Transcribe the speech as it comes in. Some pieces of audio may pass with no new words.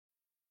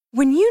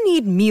When you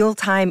need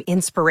mealtime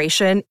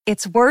inspiration,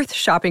 it's worth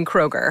shopping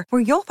Kroger,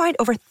 where you'll find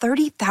over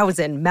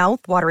 30,000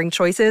 mouth-watering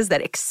choices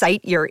that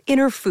excite your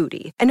inner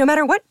foodie. And no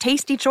matter what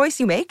tasty choice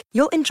you make,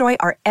 you'll enjoy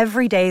our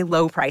everyday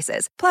low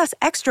prices, plus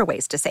extra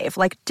ways to save,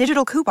 like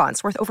digital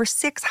coupons worth over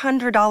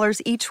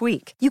 $600 each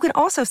week. You can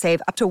also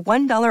save up to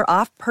 $1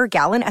 off per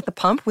gallon at the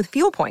pump with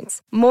fuel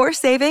points. More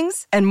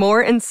savings and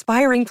more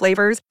inspiring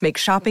flavors make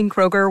shopping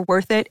Kroger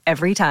worth it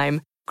every time.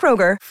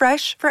 Kroger,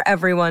 fresh for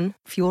everyone.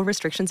 Fuel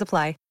restrictions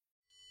apply.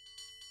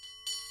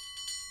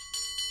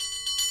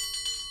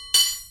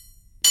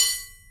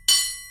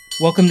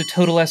 Welcome to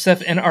Total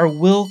SF and our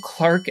Will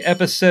Clark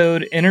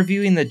episode,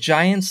 interviewing the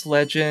Giants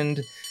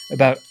legend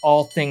about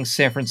all things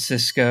San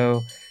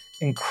Francisco.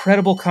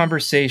 Incredible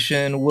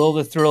conversation. Will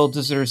the Thrill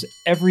deserves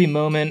every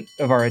moment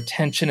of our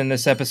attention in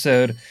this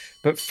episode.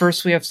 But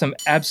first, we have some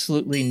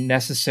absolutely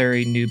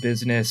necessary new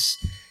business.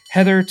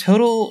 Heather,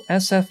 Total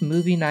SF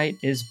Movie Night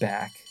is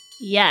back.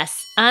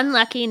 Yes,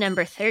 unlucky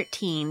number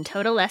 13,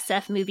 Total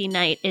SF Movie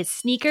Night is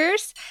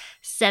Sneakers,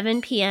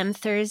 7 p.m.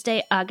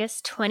 Thursday,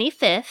 August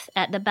 25th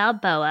at the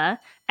Balboa.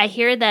 I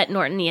hear that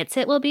Norton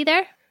Yitzit will be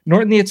there.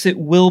 Norton Yitzit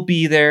will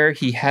be there.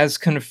 He has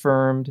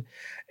confirmed.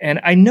 And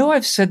I know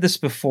I've said this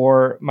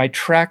before, my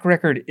track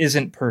record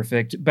isn't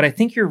perfect, but I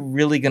think you're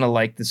really going to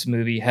like this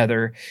movie,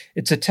 Heather.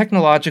 It's a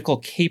technological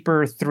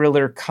caper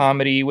thriller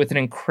comedy with an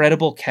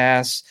incredible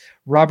cast.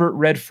 Robert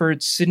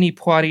Redford, Sidney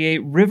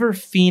Poitier, River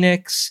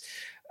Phoenix.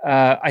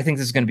 I think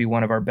this is going to be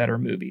one of our better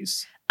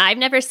movies. I've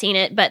never seen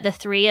it, but the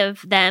three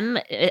of them,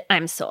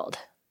 I'm sold.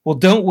 Well,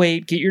 don't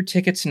wait. Get your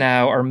tickets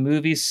now. Our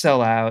movies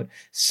sell out.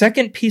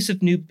 Second piece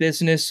of new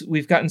business,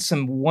 we've gotten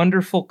some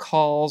wonderful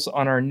calls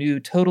on our new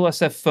Total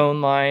SF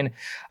phone line,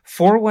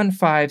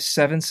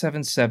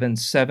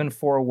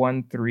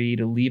 415-777-7413,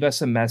 to leave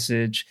us a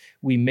message.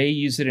 We may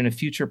use it in a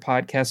future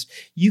podcast.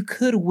 You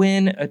could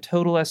win a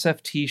Total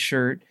SF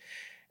t-shirt.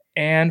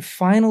 And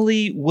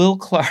finally, Will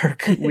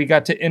Clark. We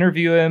got to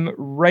interview him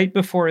right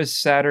before his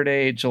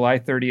Saturday, July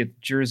 30th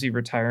jersey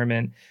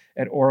retirement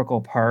at Oracle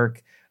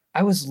Park.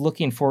 I was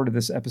looking forward to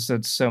this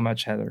episode so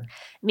much, Heather.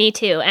 Me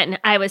too. And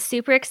I was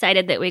super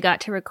excited that we got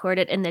to record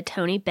it in the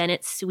Tony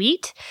Bennett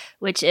Suite,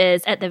 which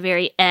is at the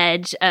very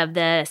edge of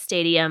the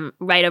stadium,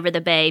 right over the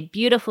bay.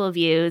 Beautiful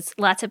views,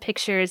 lots of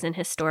pictures and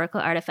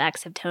historical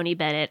artifacts of Tony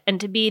Bennett. And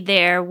to be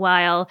there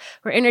while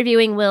we're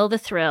interviewing Will the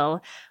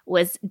Thrill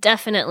was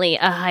definitely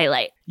a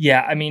highlight.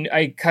 Yeah, I mean,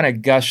 I kind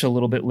of gush a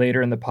little bit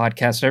later in the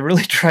podcast. I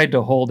really tried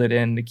to hold it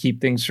in to keep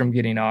things from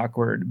getting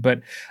awkward.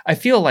 But I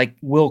feel like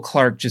Will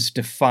Clark just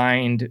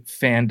defined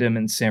fandom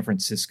in San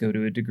Francisco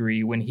to a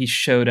degree when he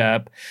showed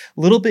up.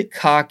 A little bit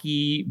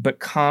cocky, but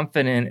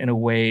confident in a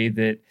way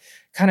that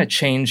kind of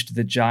changed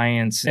the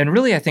Giants. And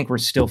really, I think we're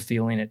still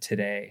feeling it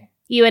today.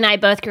 You and I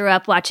both grew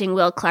up watching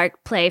Will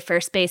Clark play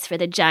first base for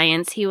the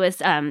Giants. He was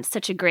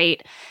such a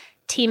great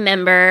team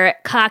member,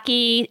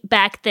 cocky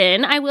back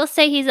then. I will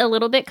say he's a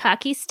little bit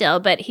cocky still,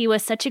 but he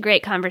was such a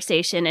great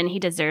conversation and he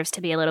deserves to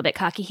be a little bit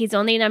cocky. He's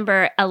only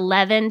number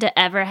 11 to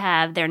ever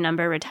have their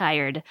number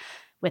retired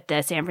with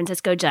the San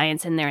Francisco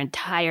Giants in their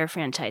entire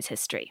franchise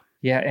history.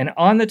 Yeah, and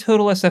on the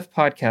Total SF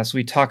podcast,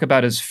 we talk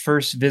about his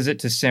first visit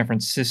to San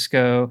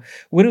Francisco,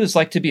 what it was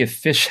like to be a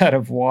fish out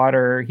of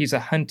water. He's a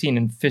hunting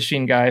and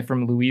fishing guy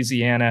from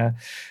Louisiana.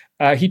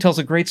 He tells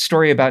a great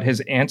story about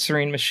his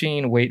answering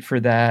machine. Wait for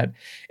that.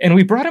 And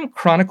we brought him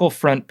Chronicle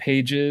front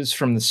pages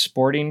from the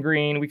Sporting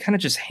Green. We kind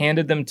of just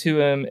handed them to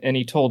him, and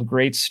he told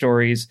great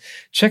stories.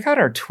 Check out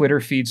our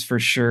Twitter feeds for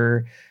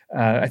sure.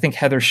 I think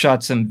Heather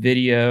shot some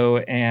video,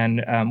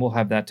 and we'll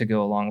have that to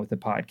go along with the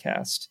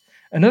podcast.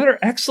 Another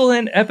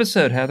excellent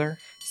episode, Heather.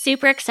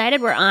 Super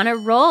excited. We're on a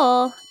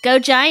roll. Go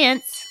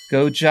Giants.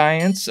 Go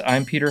Giants.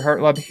 I'm Peter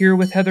Hartlaub here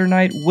with Heather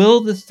Knight. Will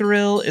the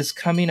Thrill is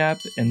coming up,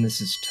 and this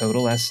is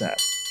Total SF.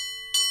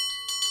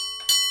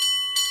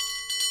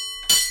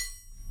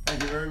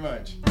 Thank you very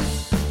much.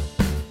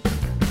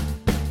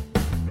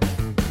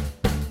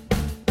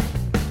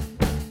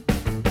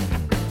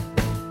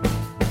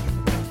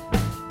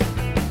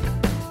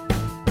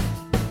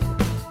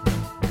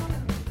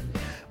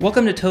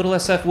 Welcome to Total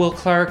SF, Will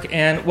Clark,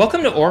 and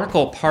welcome to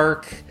Oracle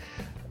Park.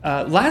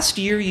 Last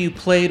year you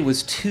played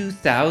was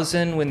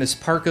 2000 when this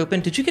park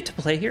opened. Did you get to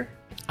play here?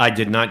 I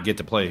did not get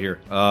to play here.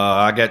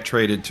 I got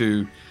traded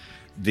to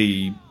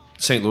the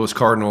St. Louis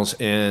Cardinals,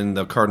 and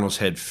the Cardinals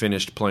had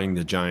finished playing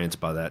the Giants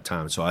by that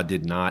time, so I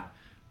did not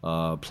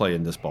play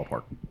in this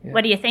ballpark. Yeah.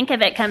 What do you think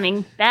of it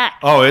coming back?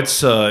 Oh,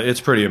 it's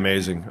pretty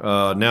amazing.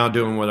 Now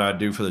doing what I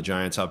do for the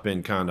Giants, I've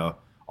been kind of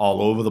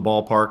all over the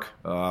ballpark.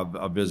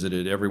 I've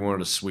visited every one of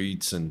the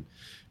suites and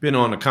been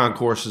on the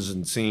concourses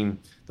and seen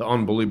the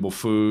unbelievable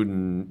food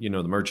and, you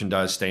know, the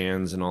merchandise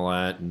stands and all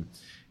that, and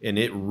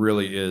it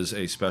really is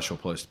a special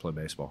place to play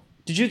baseball.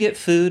 Did you get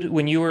food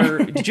when you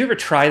were? Did you ever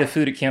try the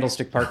food at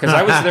Candlestick Park? Because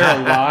I was there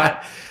a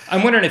lot.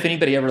 I'm wondering if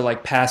anybody ever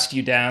passed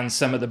you down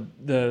some of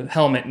the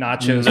helmet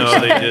nachos. No,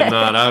 they did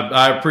not.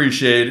 I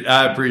appreciate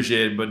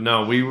it, but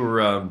no, we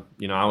were.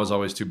 I was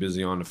always too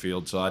busy on the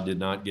field, so I did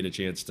not get a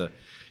chance to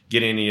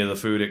get any of the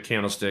food at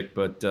Candlestick,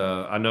 but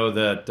I know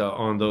that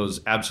on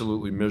those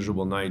absolutely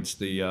miserable nights,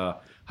 the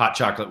hot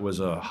chocolate was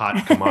a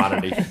hot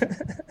commodity.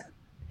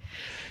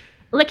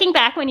 Looking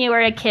back when you were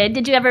a kid,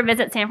 did you ever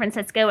visit San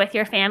Francisco with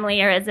your family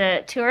or as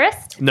a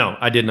tourist? No,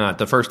 I did not.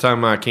 The first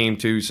time I came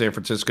to San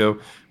Francisco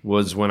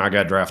was when I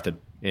got drafted.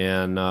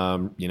 And,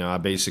 I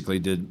basically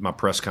did my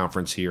press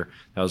conference here.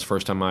 That was the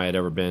first time I had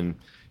ever been,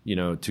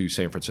 to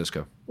San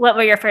Francisco. What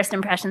were your first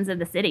impressions of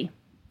the city?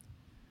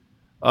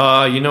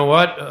 You know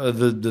what?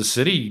 The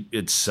city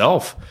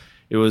itself,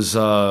 it was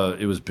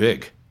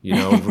big,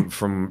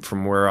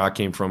 from where I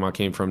came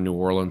from New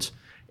Orleans.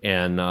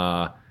 And,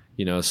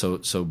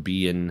 so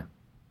being,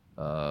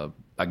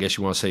 I guess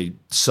you want to say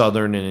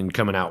southern and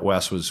coming out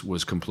west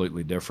was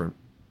completely different.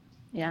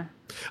 Yeah.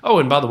 Oh,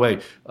 and by the way,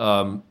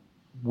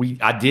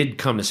 I did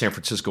come to San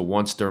Francisco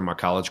once during my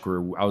college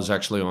career. I was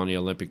actually on the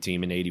Olympic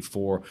team in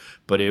 '84,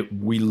 but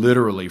we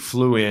literally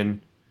flew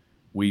in,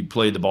 we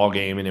played the ball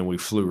game, and then we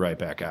flew right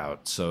back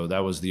out. So that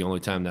was the only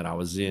time that I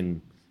was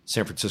in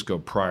San Francisco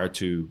prior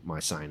to my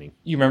signing.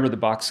 You remember the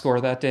box score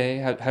that day?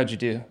 How'd you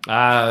do?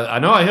 I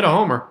know I hit a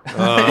homer.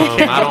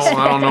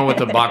 I don't know what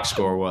the box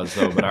score was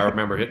though, but I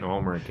remember hitting a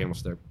homer in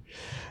Candlestick.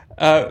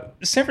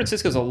 San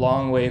Francisco's a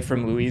long way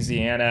from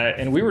Louisiana,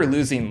 and we were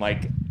losing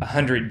like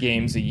 100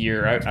 games a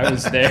year. I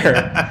was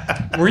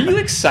there. Were you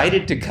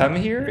excited to come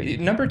here?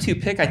 Number 2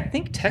 pick, I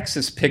think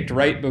Texas picked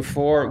right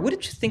before. What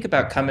did you think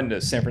about coming to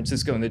San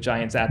Francisco and the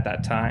Giants at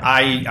that time?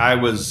 I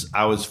was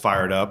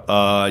fired up.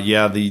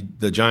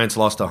 The Giants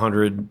lost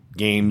 100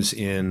 games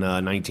in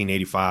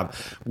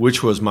 1985,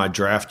 which was my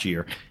draft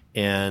year.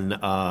 And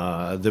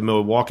the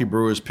Milwaukee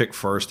Brewers picked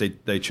first.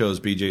 They chose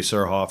B.J.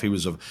 Surhoff. He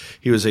was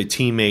a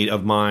teammate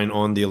of mine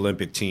on the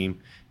Olympic team,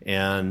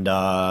 and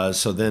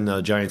so then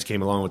the Giants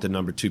came along with the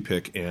number 2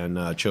 pick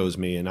and chose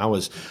me. And I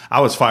was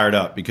fired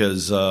up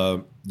because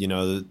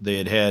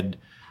they had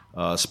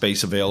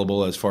space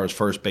available as far as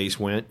first base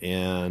went,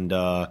 and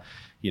I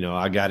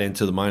got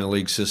into the minor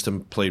league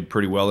system, played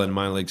pretty well in the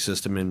minor league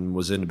system, and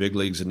was in the big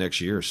leagues the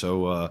next year.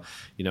 So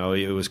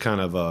it was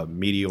kind of a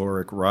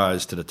meteoric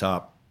rise to the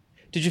top.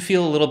 Did you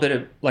feel a little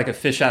bit like a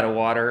fish out of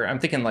water? I'm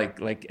thinking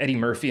like Eddie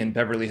Murphy in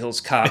Beverly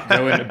Hills Cop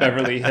going to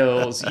Beverly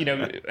Hills.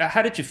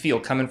 How did you feel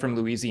coming from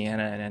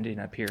Louisiana and ending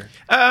up here?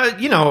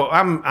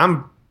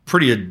 I'm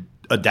pretty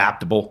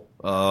adaptable,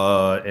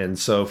 and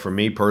so for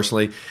me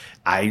personally,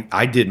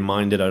 I didn't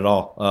mind it at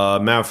all.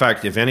 Matter of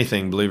fact, if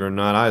anything, believe it or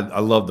not, I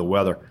love the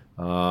weather.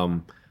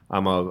 I'm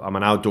an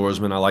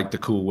outdoorsman. I like the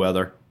cool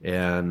weather,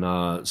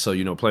 and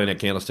so playing at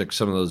Candlestick,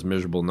 some of those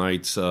miserable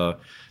nights.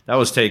 That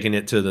was taking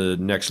it to the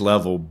next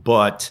level,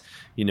 but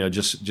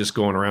just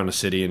going around the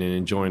city and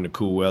enjoying the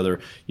cool weather.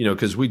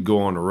 Because we'd go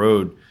on the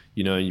road.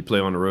 And you play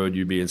on the road,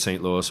 you'd be in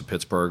St. Louis or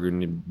Pittsburgh,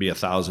 and it'd be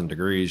 1,000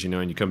 degrees.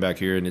 And you come back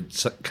here, and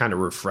it kind of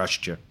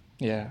refreshed you.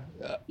 Yeah.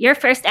 Your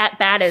first at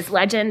bat is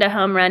legend, a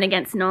home run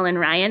against Nolan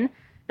Ryan.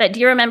 But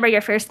do you remember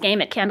your first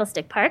game at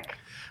Candlestick Park?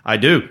 I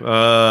do.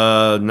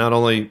 Not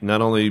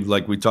only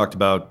like we talked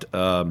about.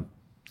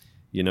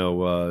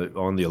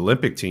 On the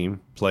Olympic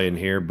team playing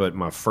here, but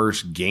my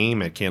first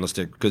game at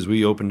Candlestick, because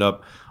we opened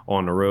up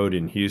on the road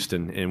in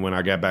Houston, and when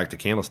I got back to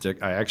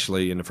Candlestick, I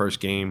actually, in the first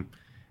game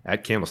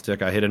at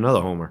Candlestick, I hit another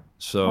homer.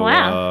 So,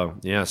 wow.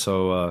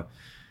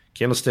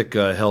 Candlestick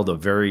held a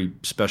very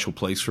special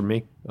place for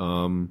me. There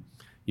were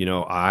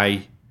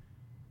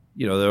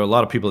a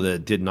lot of people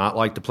that did not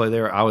like to play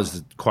there. I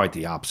was quite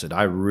the opposite.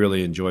 I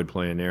really enjoyed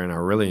playing there, and I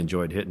really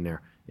enjoyed hitting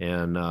there.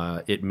 And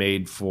it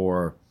made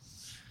for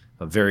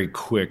a very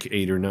quick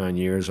 8 or 9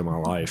 years of my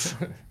life.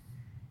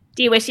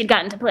 Do you wish you'd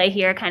gotten to play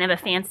here, kind of a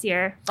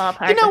fancier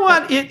ballpark? You know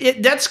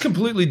what? That's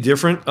completely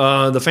different.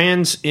 The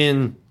fans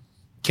in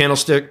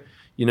Candlestick,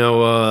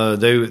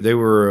 they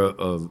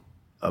were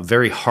a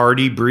very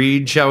hardy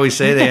breed, shall we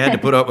say. They had to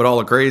put up with all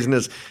the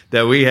craziness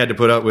that we had to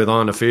put up with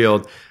on the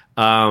field.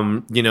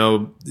 When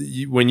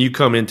you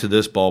come into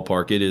this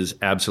ballpark, it is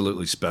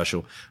absolutely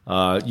special.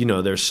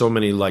 There's so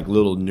many like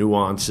little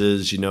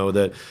nuances,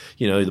 that,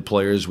 the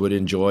players would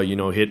enjoy,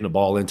 hitting a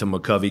ball into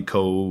McCovey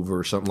Cove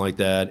or something like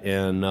that.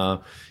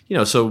 And,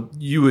 so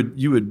you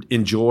would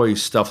enjoy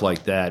stuff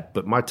like that.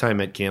 But my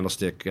time at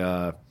Candlestick,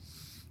 I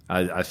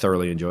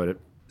thoroughly enjoyed it.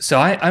 So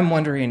I'm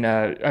wondering,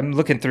 I'm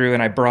looking through,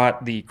 and I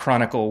brought the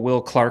Chronicle Will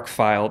Clark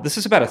file. This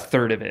is about a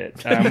third of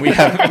it.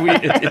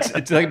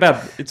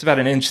 It's about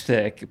an inch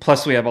thick.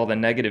 Plus, we have all the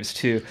negatives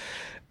too.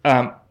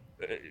 We're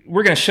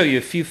going to show you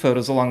a few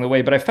photos along the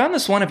way, but I found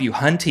this one of you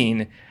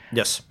hunting.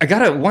 Yes. I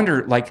gotta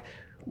wonder,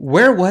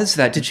 where was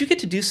that? Did you get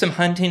to do some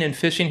hunting and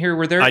fishing here?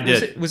 I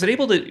did. Were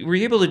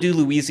you able to do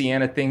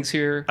Louisiana things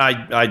here?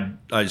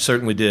 I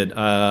certainly did.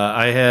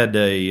 I had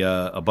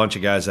a bunch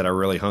of guys that I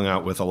really hung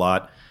out with a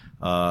lot.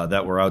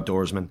 That were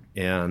outdoorsmen,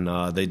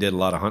 and they did a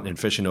lot of hunting and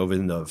fishing over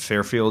in the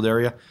Fairfield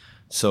area.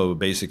 So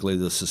basically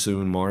the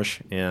Sassoon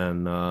Marsh,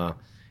 and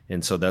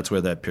so that's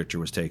where that picture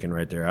was taken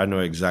right there. I know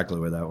exactly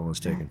where that one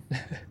was taken.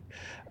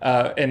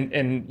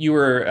 And you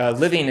were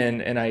living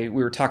in,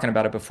 we were talking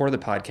about it before the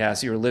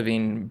podcast, you were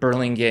living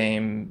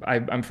Burlingame.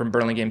 I'm from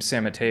Burlingame,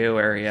 San Mateo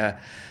area.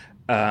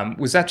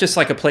 Was that just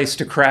like a place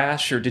to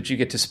crash, or did you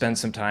get to spend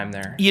some time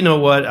there? You know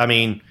what? I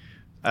mean,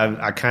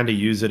 I kind of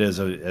use it as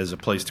a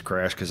place to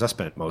crash because I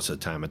spent most of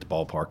the time at the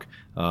ballpark.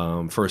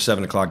 For a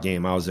 7:00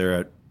 game, I was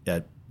there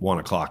at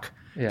 1:00.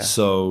 Yeah.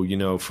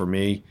 So, for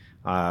me,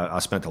 I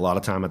spent a lot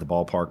of time at the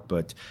ballpark,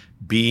 but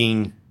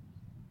being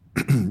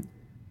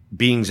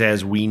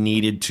as we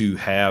needed to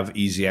have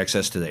easy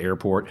access to the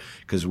airport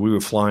because we were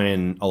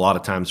flying a lot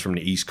of times from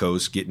the East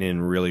Coast, getting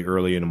in really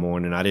early in the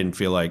morning. I didn't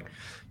feel like,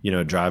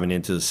 driving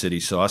into the city.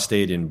 So I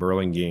stayed in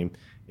Burlingame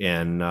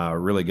and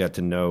really got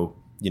to know,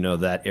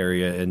 that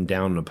area and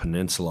down the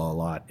peninsula a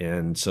lot.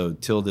 And so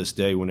till this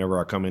day, whenever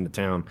I come into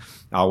town,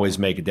 I always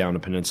make it down the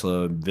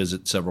peninsula,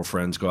 visit several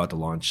friends, go out to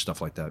lunch,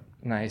 stuff like that.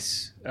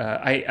 Nice.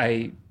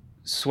 I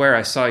swear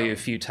I saw you a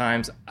few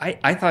times.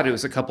 I thought it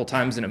was a couple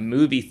times in a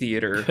movie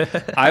theater.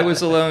 I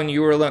was alone,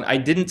 you were alone. I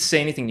didn't say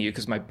anything to you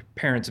because my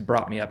parents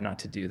brought me up not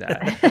to do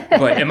that.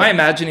 But am I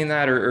imagining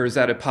that, or is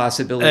that a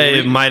possibility?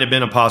 It might have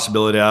been a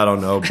possibility. I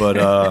don't know.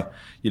 But,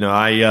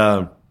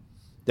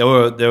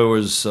 there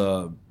was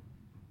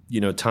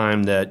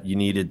time that you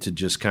needed to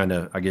just kind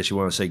of, I guess you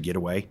want to say, get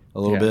away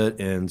a little bit.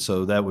 And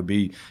so that would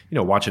be,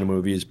 watching a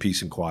movie is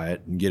peace and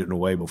quiet and getting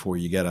away before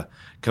you got to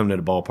come to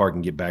the ballpark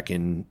and get back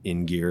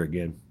in gear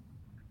again.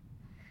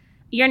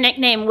 Your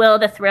nickname, Will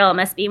the Thrill,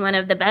 must be one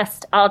of the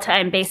best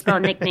all-time baseball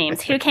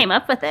nicknames. Who came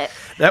up with it?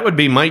 That would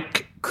be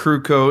Mike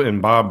Krukow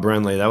and Bob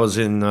Brenly. That was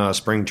in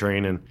spring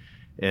training.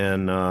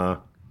 And I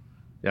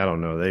don't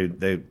know.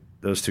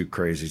 Those two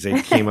crazies.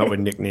 They came up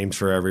with nicknames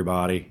for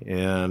everybody.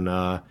 And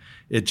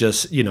it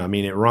just,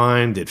 it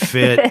rhymed, it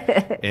fit.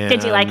 And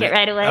did you like it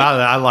right away?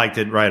 I liked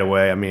it right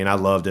away. I mean, I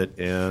loved it.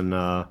 And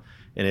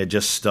it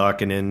just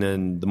stuck. And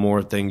then the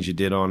more things you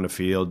did on the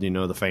field,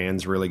 the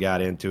fans really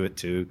got into it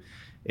too.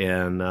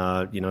 And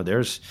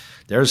there's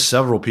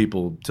several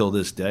people till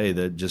this day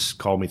that just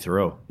call me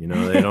Thrill. They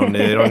don't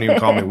even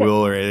call me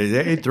Will or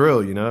hey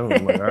Thrill. I'm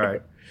like, all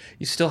right.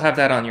 You still have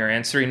that on your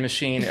answering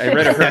machine. I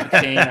read a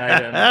Hurricane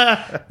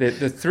item.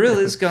 The thrill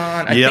is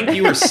gone. I think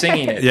you were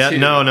singing it too.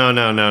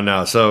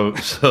 No. So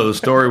the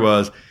story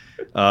was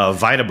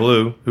Vita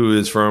Blue, who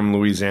is from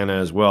Louisiana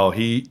as well.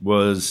 He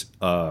was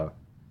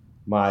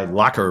my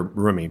locker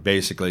roomie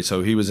basically.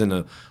 So he was in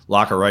the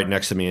locker right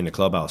next to me in the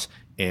clubhouse,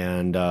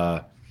 and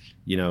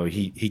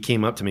he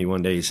came up to me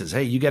one day. He says,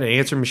 "Hey, you got an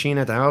answer machine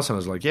at the house?" And I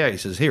was like, "Yeah." He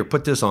says, "Here,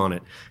 put this on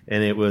it."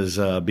 And it was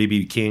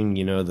B.B. King,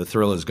 The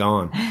Thrill Is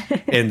Gone.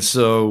 And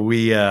so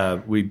we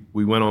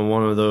went on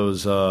one of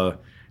those,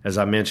 as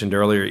I mentioned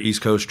earlier,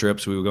 East Coast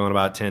trips. We were going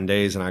about 10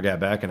 days, and I got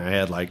back, and I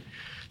had like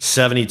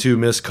 72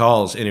 missed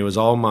calls. And it was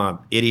all my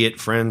idiot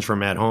friends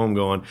from at home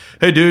going,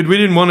 "Hey, dude, we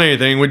didn't want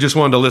anything. We just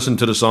wanted to listen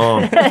to the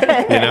song." So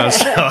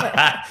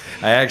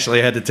I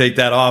actually had to take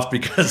that off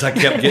because I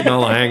kept getting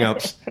all the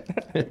hang-ups.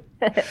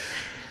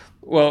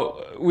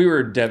 Well, we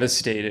were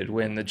devastated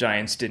when the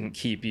Giants didn't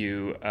keep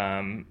you.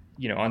 On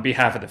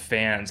behalf of the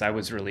fans, I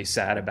was really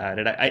sad about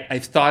it.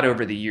 I've thought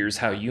over the years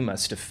how you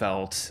must have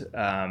felt.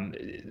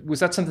 Was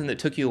that something that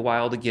took you a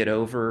while to get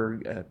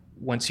over?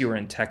 Once you were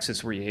in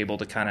Texas, were you able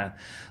to kind of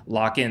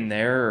lock in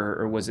there,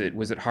 or was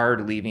it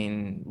hard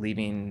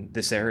leaving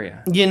this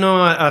area?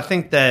 I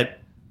think that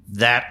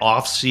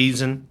off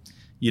season,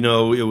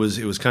 it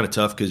was kind of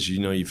tough because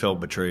you felt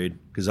betrayed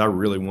because I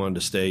really wanted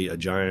to stay a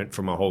Giant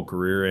for my whole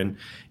career, and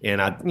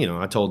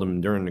I told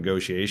them during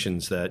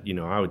negotiations that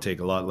I would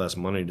take a lot less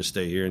money to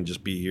stay here and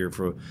just be here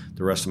for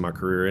the rest of my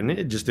career, and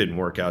it just didn't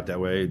work out that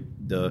way.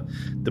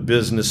 The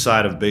business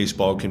side of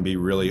baseball can be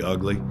really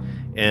ugly,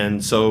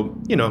 and so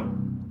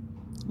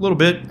a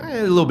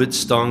little bit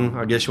stung,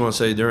 I guess you want to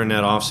say, during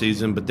that off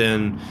season, but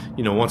then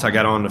once I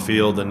got on the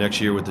field the next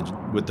year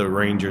with the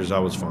Rangers, I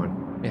was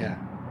fine. Yeah.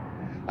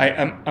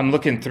 I'm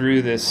looking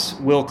through this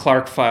Will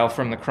Clark file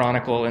from the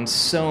Chronicle, and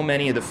so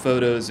many of the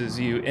photos is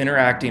you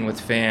interacting with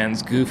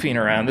fans, goofing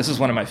around. This is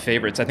one of my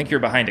favorites. I think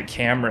you're behind a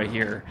camera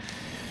here.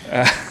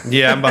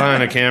 Yeah, I'm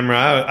behind a camera.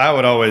 I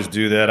would always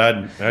do that.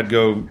 I'd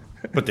go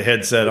put the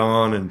headset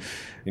on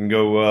and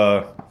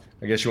go,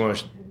 I guess you want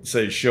to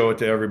say, show it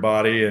to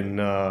everybody, and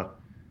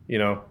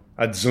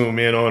I'd zoom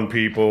in on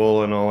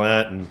people and all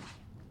that,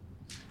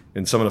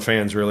 and some of the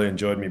fans really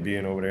enjoyed me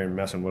being over there and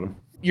messing with them.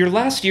 Your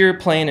last year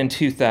playing in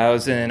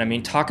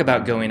 2000, talk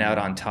about going out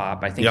on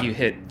top. I think you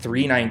hit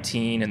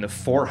 .319 in the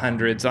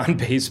 400s on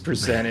base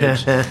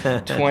percentage,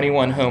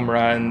 21 home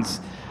runs.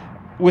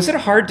 Was it a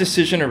hard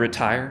decision to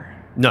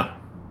retire? No,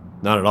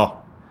 not at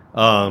all.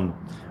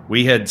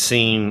 We had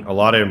seen a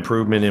lot of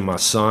improvement in my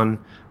son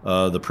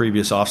the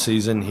previous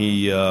offseason.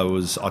 He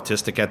was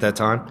autistic at that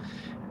time.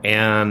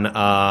 And,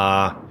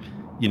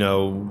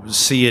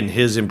 seeing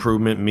his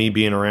improvement, me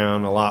being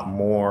around a lot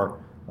more,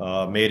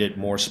 made it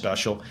more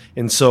special.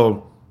 And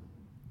so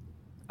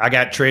I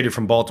got traded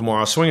from Baltimore.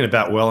 I was swinging the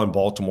bat well in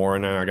Baltimore,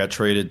 and then I got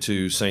traded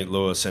to St.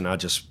 Louis, and I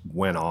just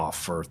went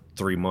off for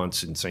 3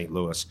 months in St.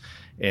 Louis.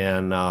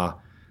 And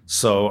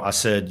so I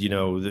said,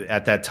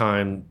 at that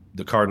time,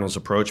 the Cardinals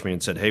approached me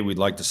and said, "Hey, we'd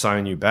like to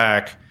sign you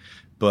back,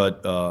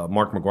 but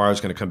Mark McGwire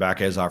is going to come back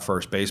as our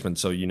first baseman.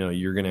 So,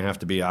 you're going to have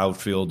to be an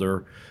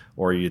outfielder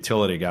or a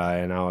utility guy.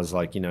 And I was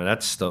like,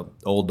 that's the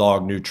old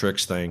dog, new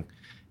tricks thing.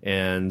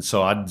 And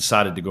so I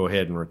decided to go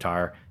ahead and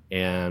retire.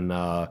 And,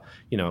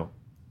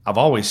 I've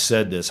always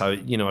said this,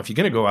 if you're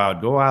going to go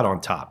out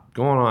on top.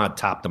 Go on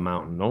top the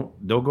mountain.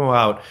 Don't go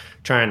out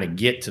trying to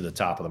get to the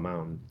top of the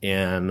mountain.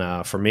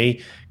 And for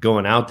me,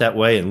 going out that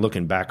way and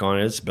looking back on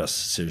it, it's the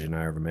best decision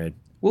I ever made.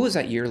 What was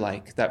that year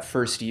like? That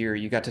first year,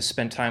 you got to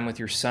spend time with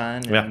your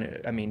son. And, yeah.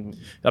 I mean,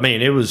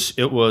 it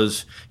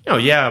was.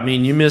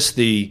 You miss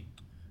the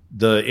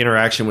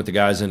interaction with the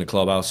guys in the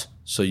clubhouse.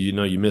 So,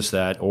 you miss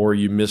that, or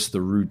you miss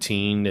the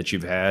routine that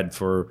you've had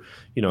for,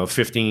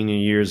 15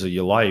 years of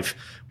your life.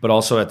 But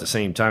also at the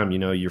same time,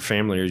 your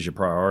family is your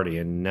priority.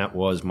 And that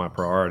was my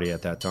priority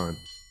at that time.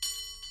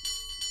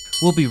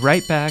 We'll be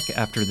right back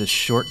after this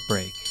short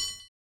break.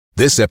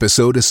 This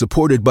episode is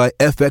supported by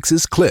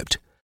FX's Clipped,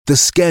 the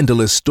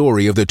scandalous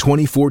story of the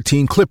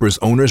 2014 Clippers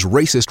owner's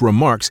racist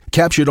remarks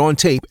captured on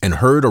tape and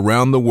heard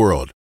around the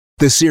world.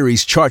 The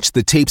series charts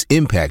the tape's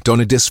impact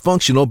on a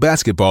dysfunctional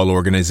basketball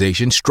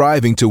organization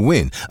striving to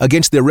win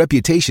against their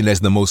reputation as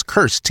the most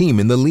cursed team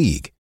in the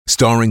league.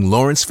 Starring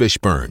Lawrence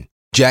Fishburne,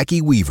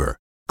 Jackie Weaver,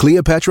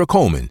 Cleopatra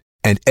Coleman,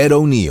 and Ed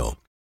O'Neill.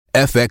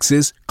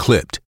 FX's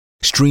Clipped,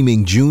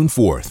 streaming June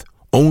 4th,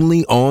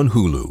 only on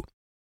Hulu.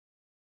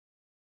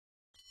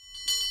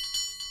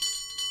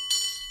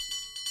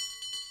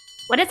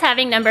 What does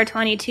having number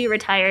 22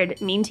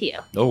 retired mean to you?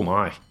 Oh,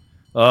 my.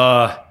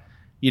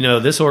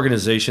 This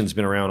organization's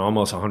been around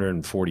almost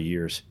 140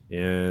 years,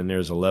 and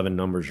there's 11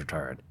 numbers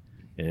retired.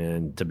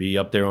 And to be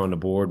up there on the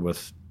board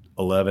with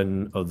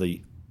 11 of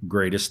the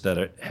greatest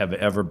that have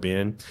ever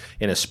been,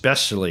 and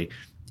especially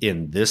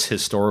in this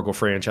historical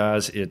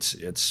franchise,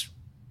 it's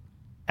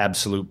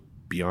absolute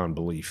beyond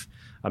belief.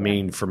 I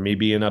mean, for me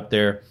being up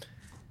there,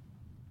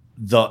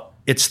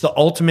 it's the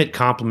ultimate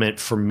compliment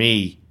for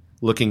me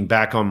looking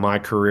back on my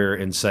career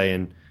and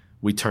saying,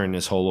 we turned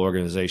this whole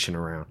organization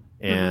around.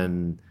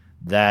 And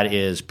that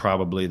is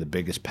probably the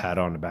biggest pat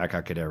on the back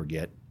I could ever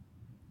get.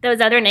 Those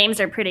other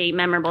names are pretty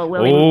memorable.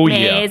 Willie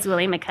Mays,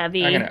 Willie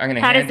McCovey. I'm going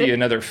to hand you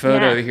another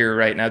photo here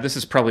right now. This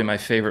is probably my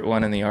favorite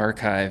one in the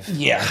archive.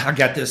 Yeah, I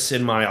got this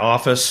in my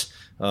office.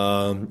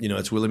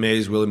 It's Willie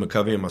Mays, Willie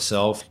McCovey, and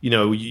myself.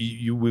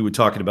 We were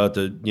talking about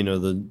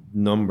the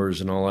numbers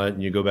and all that,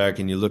 and you go back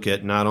and you look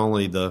at not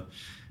only the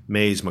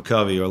Mays,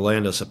 McCovey,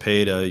 Orlando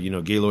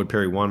Cepeda, Gaylord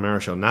Perry, Juan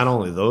Marichal, not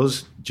only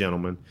those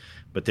gentlemen,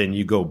 but then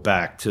you go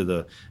back to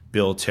the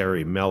Bill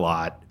Terry,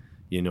 Mellott,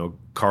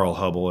 Carl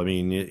Hubble. I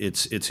mean,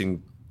 it's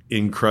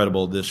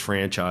incredible, this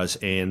franchise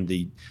and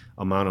the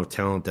amount of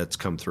talent that's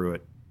come through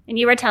it. And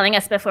you were telling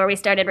us before we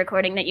started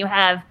recording that you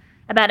have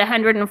about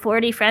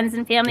 140 friends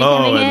and family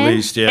coming in. Oh, at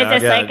least, yeah.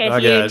 Is this like a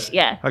huge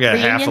I got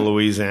half of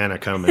Louisiana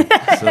coming.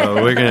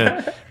 So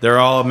they're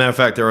all, matter of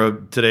fact,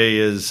 today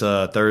is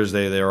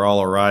Thursday. They're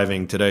all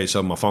arriving today,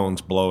 so my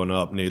phone's blowing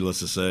up, needless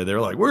to say.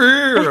 They're like,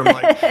 we're here. I'm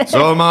like,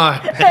 so am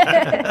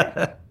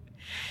I.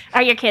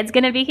 Are your kids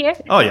going to be here?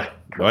 Oh, yeah.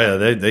 Cool. Oh,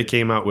 yeah. They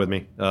came out with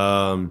me.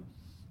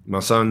 My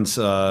son's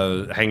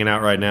hanging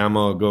out right now. I'm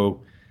going to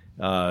go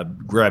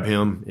grab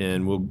him,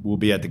 and we'll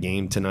be at the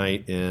game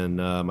tonight. And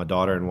my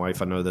daughter and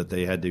wife, I know that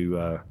they had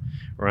to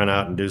run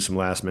out and do some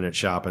last-minute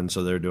shopping,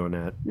 so they're doing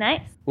that.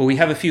 Nice. Well, we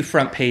have a few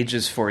front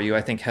pages for you.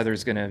 I think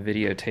Heather's going to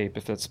videotape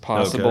if that's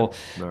possible.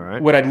 Okay. All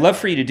right. What I'd love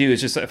for you to do is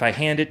just, if I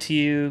hand it to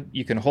you,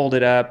 you can hold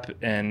it up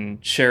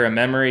and share a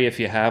memory if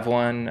you have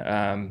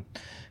one.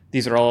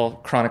 These are all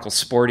Chronicle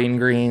Sporting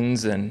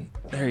Greens, and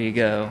there you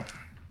go.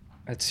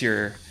 That's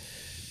your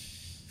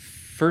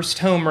first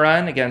home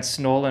run against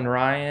Nolan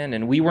Ryan,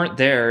 and we weren't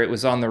there. It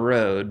was on the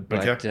road.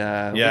 But, okay.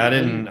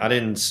 I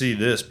didn't see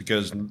this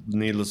because,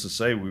 needless to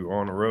say, we were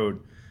on the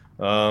road.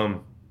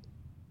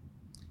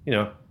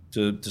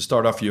 To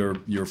start off your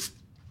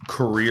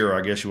career,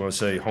 I guess you want to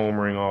say,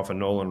 homering off of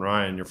Nolan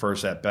Ryan, your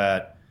first at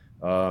bat.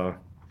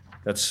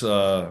 That's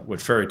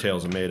what fairy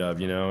tales are made of,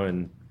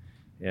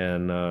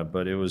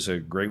 but it was a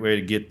great way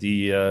to get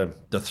the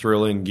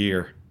thrill in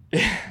gear.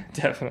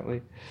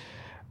 Definitely.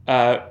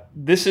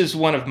 This is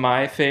one of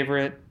my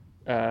favorite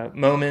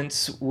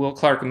moments, Will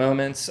Clark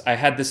moments. I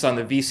had this on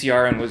the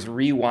VCR and was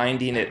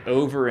rewinding it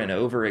over and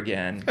over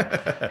again.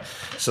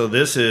 So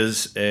this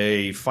is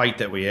a fight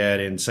that we had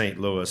in St.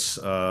 Louis.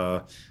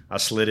 I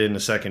slid into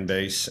second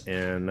base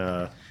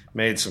and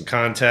made some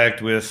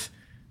contact with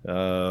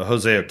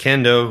Jose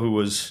Oquendo, who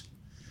was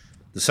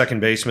the second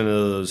baseman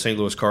of the St.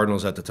 Louis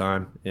Cardinals at the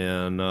time.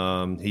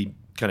 And he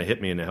kind of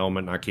hit me in the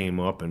helmet, and I came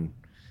up, and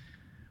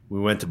we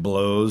went to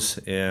blows.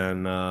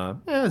 And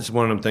it's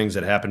one of them things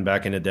that happened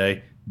back in the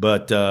day.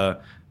 But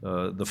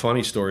the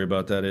funny story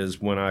about that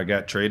is when I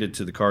got traded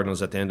to the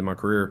Cardinals at the end of my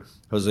career,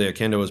 Jose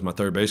Oquendo was my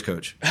third base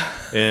coach.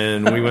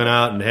 And we went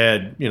out and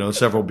had,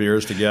 several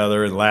beers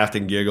together and laughed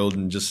and giggled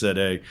and just said,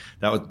 hey,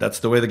 that's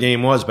the way the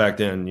game was back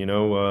then,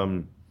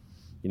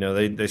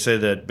 They say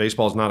that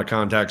baseball is not a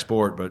contact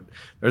sport, but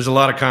there's a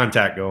lot of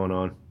contact going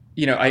on.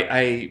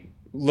 I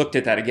looked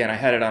at that again. I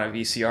had it on a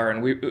VCR,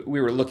 and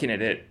we were looking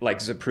at it like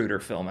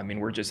Zapruder film. I mean,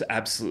 we're just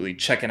absolutely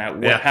checking out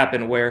what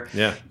happened where.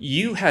 Yeah.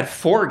 You had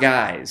 4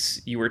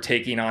 guys you were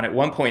taking on. At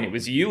one point, it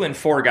was you and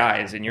 4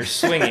 guys, and you're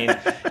swinging.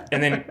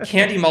 And then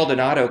Candy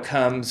Maldonado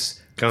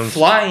comes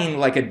flying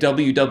like a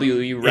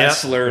WWE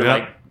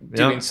wrestler,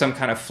 doing some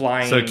kind of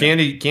flying. So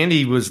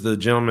Candy was the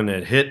gentleman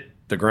that hit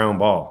the ground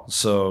ball.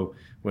 So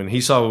when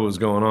he saw what was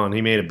going on,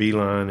 he made a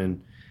beeline,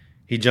 and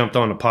he jumped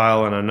on the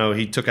pile, and I know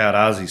he took out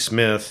Ozzie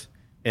Smith.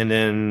 And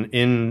then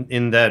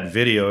in that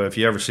video, if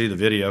you ever see the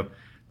video,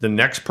 the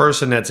next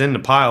person that's in the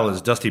pile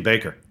is Dusty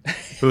Baker,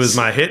 who was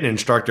my hitting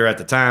instructor at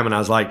the time. And I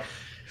was like,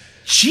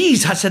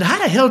 geez, I said, how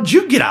the hell did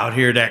you get out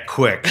here that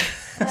quick?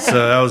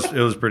 So it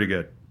was pretty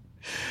good.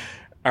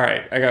 All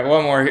right. I got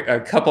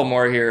a couple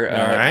more here.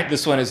 All right.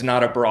 This one is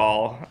not a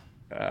brawl.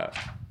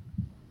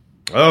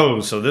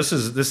 So this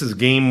is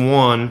game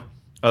 1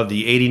 of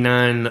the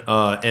 89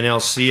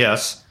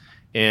 NLCS,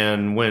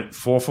 and went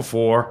 4 for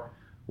 4.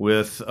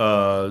 With 6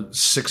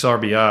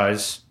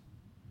 RBIs,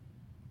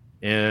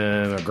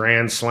 and a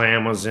grand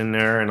slam was in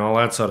there and all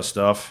that sort of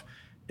stuff.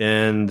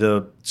 And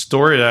the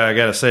story that I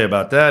got to say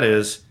about that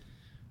is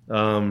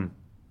I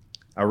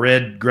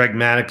read Greg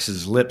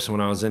Maddox's lips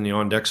when I was in the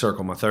on-deck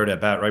circle, my third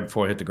at-bat, right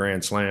before I hit the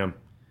grand slam.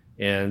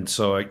 And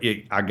so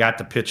I got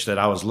the pitch that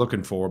I was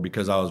looking for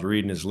because I was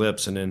reading his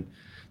lips. And then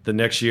the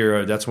next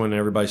year, that's when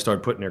everybody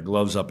started putting their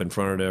gloves up in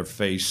front of their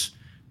face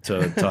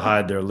to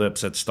hide their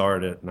lips. That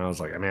started it. And I was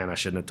like, man, I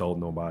shouldn't have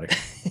told nobody.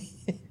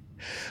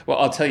 Well,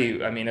 I'll tell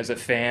you, I mean, as a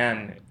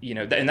fan,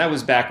 and that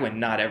was back when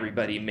not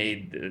everybody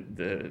made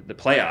the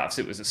playoffs.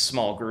 It was a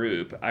small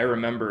group. I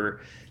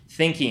remember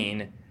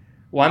thinking,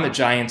 well, I'm a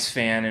Giants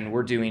fan and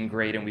we're doing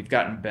great and we've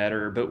gotten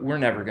better, but we're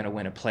never going to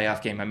win a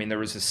playoff game. I mean, there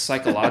was a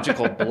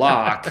psychological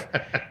block,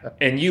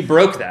 and you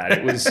broke that.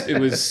 It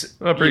was.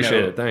 I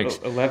appreciate it. Thanks.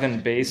 11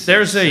 bases.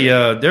 There's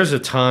a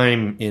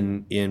time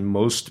in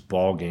most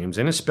ball games,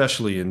 and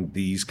especially in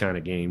these kind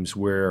of games,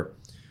 where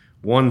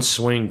one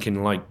swing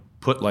can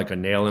put a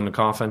nail in the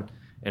coffin.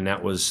 And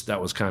that was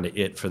kind of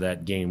it for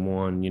that game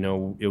 1.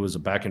 It was a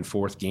back and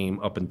forth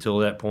game up until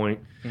that point,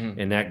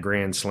 and that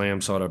grand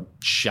slam sort of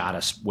shot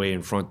us way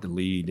in front the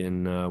lead,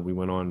 and we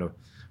went on to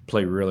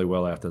play really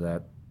well after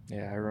that.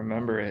 Yeah, I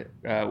remember it.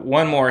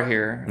 One more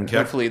here. Okay.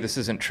 Hopefully this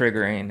isn't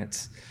triggering.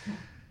 It's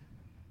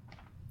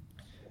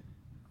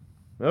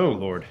oh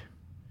Lord.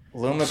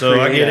 Loma so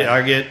Prieta.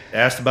 I get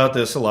asked about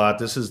this a lot.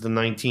 This is the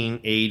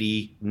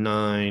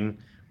 1989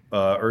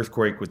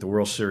 earthquake with the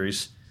World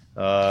Series.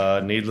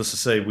 Needless to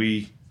say,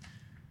 we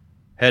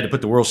had to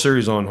put the World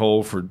Series on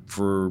hold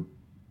for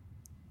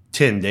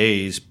 10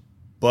 days.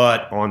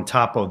 But on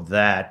top of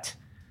that,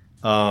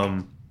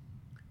 the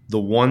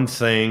one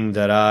thing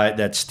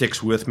that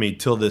sticks with me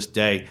till this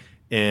day,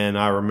 and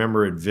I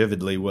remember it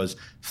vividly, was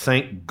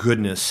thank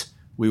goodness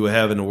we were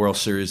having the World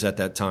Series at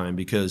that time,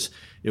 because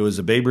it was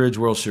the Bay Bridge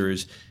World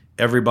Series.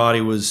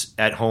 Everybody was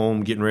at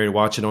home getting ready to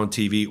watch it on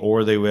TV,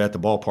 or they were at the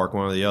ballpark,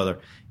 one or the other.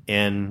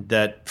 And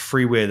that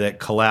freeway that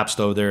collapsed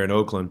over there in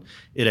Oakland,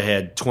 it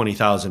had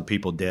 20,000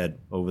 people dead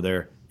over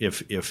there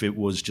if it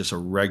was just a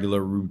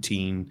regular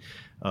routine,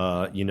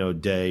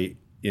 day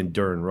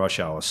during rush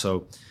hour.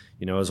 So,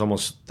 it was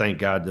almost, thank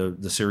God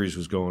the series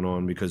was going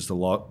on, because the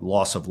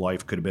loss of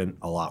life could have been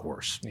a lot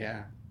worse.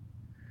 Yeah.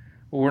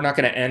 Well, we're not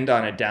going to end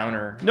on a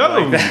downer. No.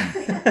 Like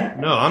that.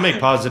 No, I make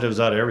positives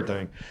out of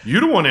everything.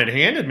 You're the one that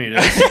handed me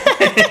this.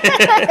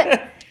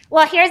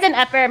 Well, here's an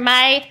upper.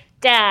 My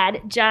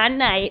dad, John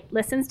Knight,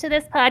 listens to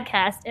this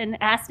podcast and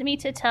asked me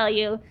to tell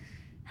you,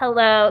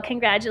 hello,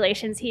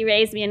 congratulations. He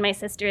raised me and my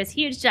sister as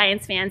huge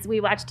Giants fans. We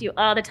watched you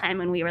all the time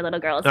when we were little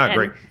girls.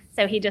 Great.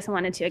 So he just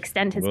wanted to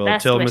extend his well,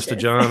 best tell wishes. Mr.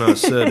 John I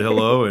said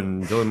hello,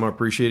 and tell him I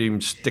appreciate him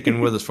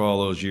sticking with us for all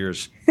those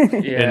years.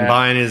 And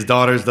buying his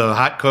daughters the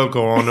hot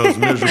cocoa on those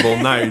miserable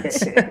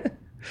nights.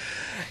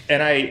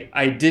 And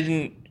I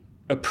didn't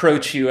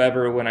approach you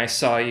ever when I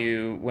saw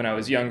you when I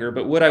was younger,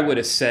 but what I would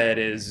have said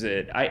is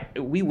that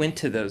we went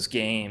to those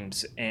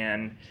games,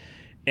 and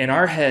in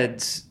our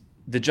heads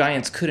the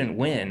Giants couldn't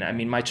win. I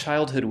mean, my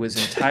childhood was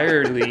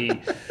entirely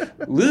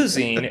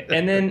losing.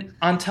 And then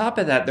on top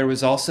of that, there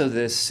was also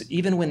this,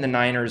 even when the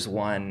Niners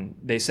won,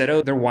 they said,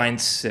 oh, they're wine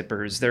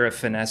sippers, they're a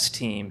finesse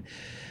team.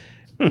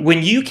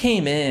 When you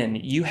came in,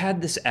 you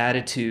had this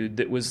attitude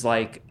that was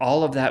like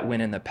all of that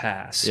went in the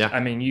past. Yeah.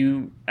 I mean,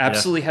 you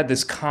absolutely had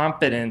this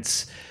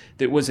confidence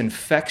that was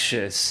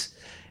infectious,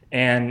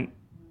 and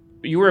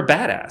you were a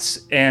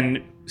badass.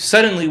 And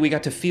suddenly we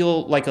got to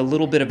feel like a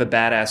little bit of a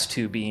badass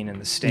too, being in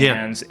the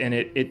stands. And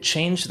it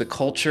changed the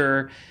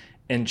culture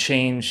and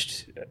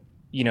changed,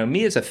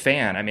 me as a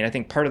fan. I mean, I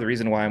think part of the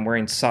reason why I'm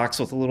wearing socks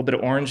with a little bit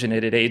of orange in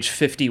it at age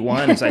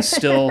 51 is I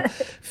still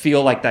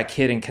feel like that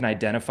kid and can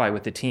identify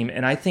with the team.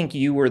 And I think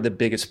you were the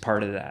biggest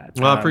part of that.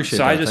 Well, I appreciate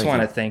that. So I just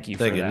want to thank you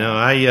for that. No,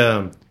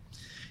 I,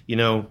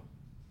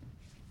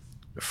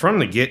 from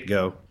the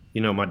get-go,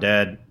 my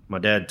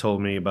dad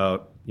told me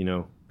about,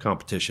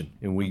 competition,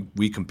 and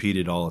we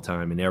competed all the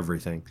time in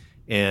everything.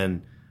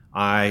 And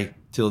I,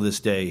 till this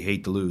day,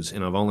 hate to lose.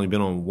 And I've only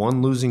been on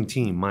one losing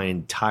team my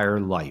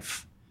entire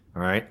life.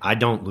 All right. I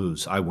don't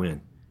lose. I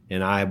win.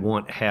 And I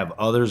want to have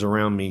others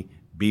around me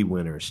be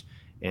winners.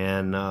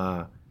 And,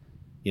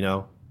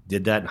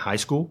 did that in high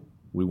school.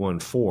 We won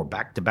 4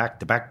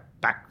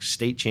 back-to-back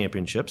state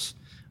championships.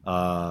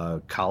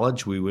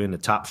 College, we were in the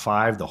top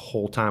 5 the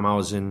whole time I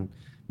was in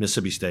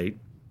Mississippi State.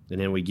 And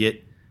then we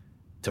get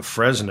to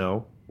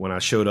Fresno. When I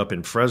showed up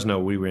in Fresno,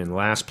 we were in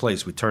last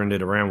place. We turned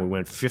it around. We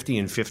went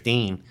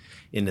 50-15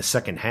 in the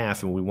second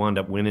half, and we wound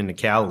up winning the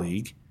Cal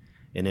League.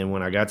 And then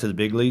when I got to the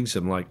big leagues,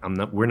 I'm like,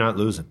 we're not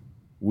losing.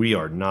 We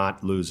are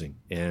not losing,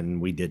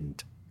 and we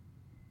didn't.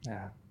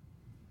 Yeah.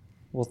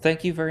 Well,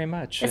 thank you very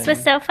much. This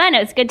was so fun.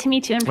 It was good to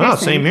meet you in person. Well,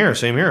 same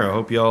here. I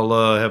hope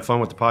y'all have fun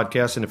with the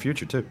podcast in the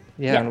future, too.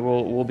 Yeah, and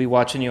we'll be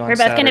watching you on We're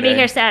both going to be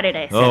here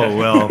Saturday. So. Oh,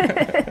 well,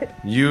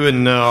 you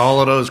and all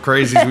of those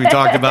crazies we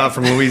talked about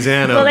from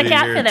Louisiana will be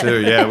here,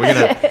 too. Yeah,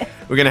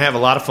 we're gonna have a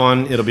lot of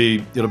fun. It'll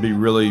be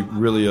really,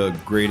 really a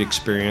great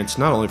experience,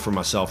 not only for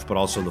myself, but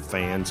also the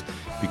fans.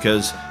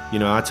 Because,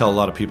 I tell a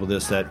lot of people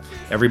that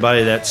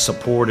everybody that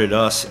supported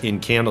us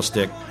in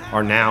Candlestick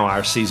are now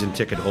our season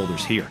ticket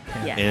holders here.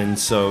 Yeah. And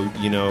so,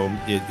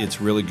 it's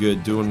really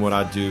good doing what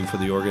I do for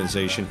the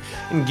organization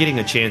and getting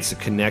a chance to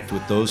connect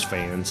with those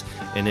fans.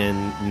 And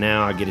then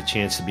now I get a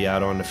chance to be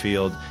out on the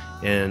field.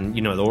 And,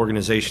 the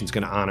organization's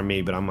going to honor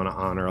me, but I'm going to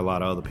honor a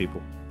lot of other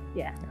people.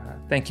 Yeah.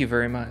 Thank you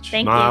very much.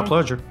 Thank My you.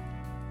 pleasure.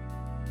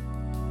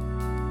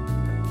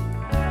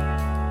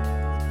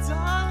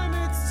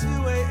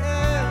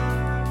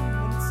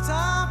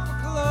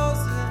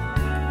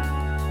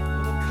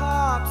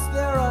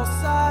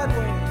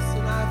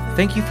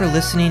 Thank you for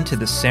listening to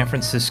the San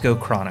Francisco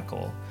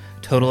Chronicle.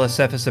 Total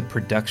SF is a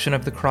production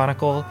of the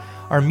Chronicle.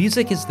 Our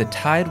music is The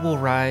Tide Will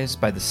Rise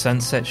by the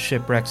Sunset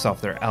Shipwrecks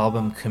off their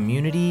album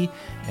Community,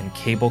 and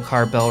Cable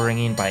Car Bell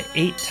Ringing by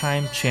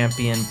 8-time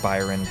champion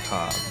Byron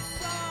Cobb.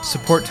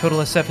 Support Total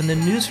SF in the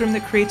newsroom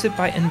that creates it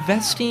by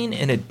investing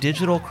in a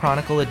digital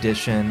Chronicle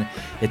edition.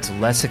 It's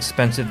less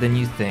expensive than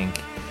you think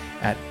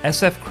at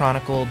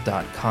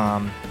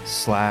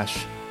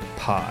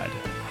sfchronicle.com/pod.